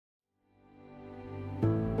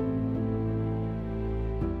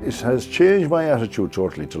It has changed my attitude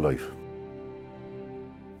totally to life.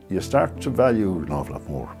 You start to value an awful lot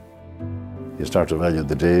more. You start to value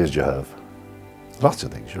the days you have. Lots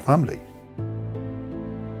of things, your family.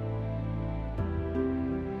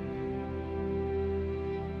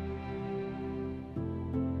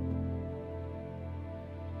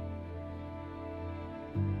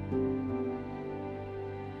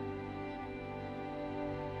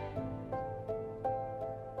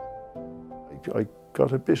 I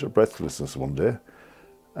got a bit of breathlessness one day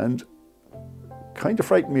and kind of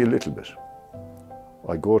frightened me a little bit.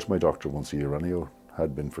 I go to my doctor once a year anyhow,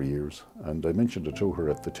 had been for years, and I mentioned it to her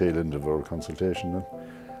at the tail end of our consultation, and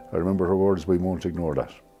I remember her words, "We won't ignore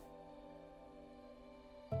that."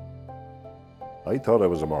 I thought I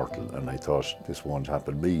was immortal and I thought this won't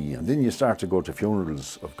happen to me, and then you start to go to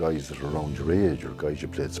funerals of guys that are around your age, or guys you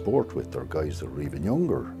played sport with, or guys that were even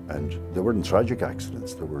younger, and they weren't tragic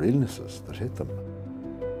accidents, they were illnesses that hit them.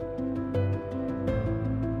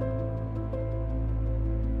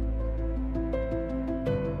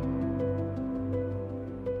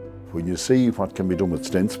 When you see what can be done with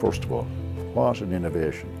stents, first of all, what an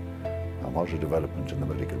innovation and what a development in the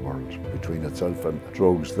medical world. Between itself and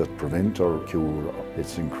drugs that prevent or cure,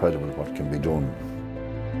 it's incredible what can be done.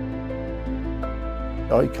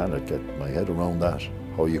 I cannot get my head around that,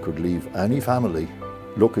 how you could leave any family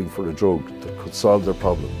looking for a drug that could solve their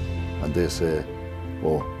problem, and they say,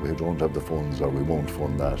 "Oh, we don't have the funds, or we won't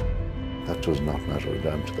fund that." That does not matter a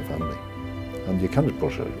damn to the family. And you cannot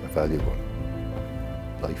put a value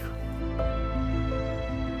on life.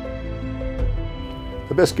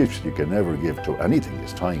 The best gift you can ever give to anything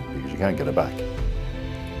is time, because you can't get it back.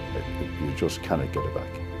 You just cannot get it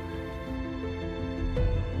back.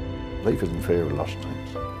 Life isn't fair a lot of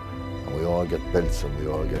times, and we all get belts and we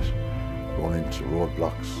all get run into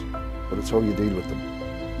roadblocks, but it's how you deal with them.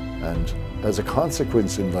 And as a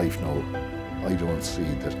consequence in life now, I don't see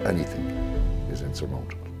that anything is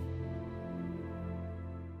insurmountable.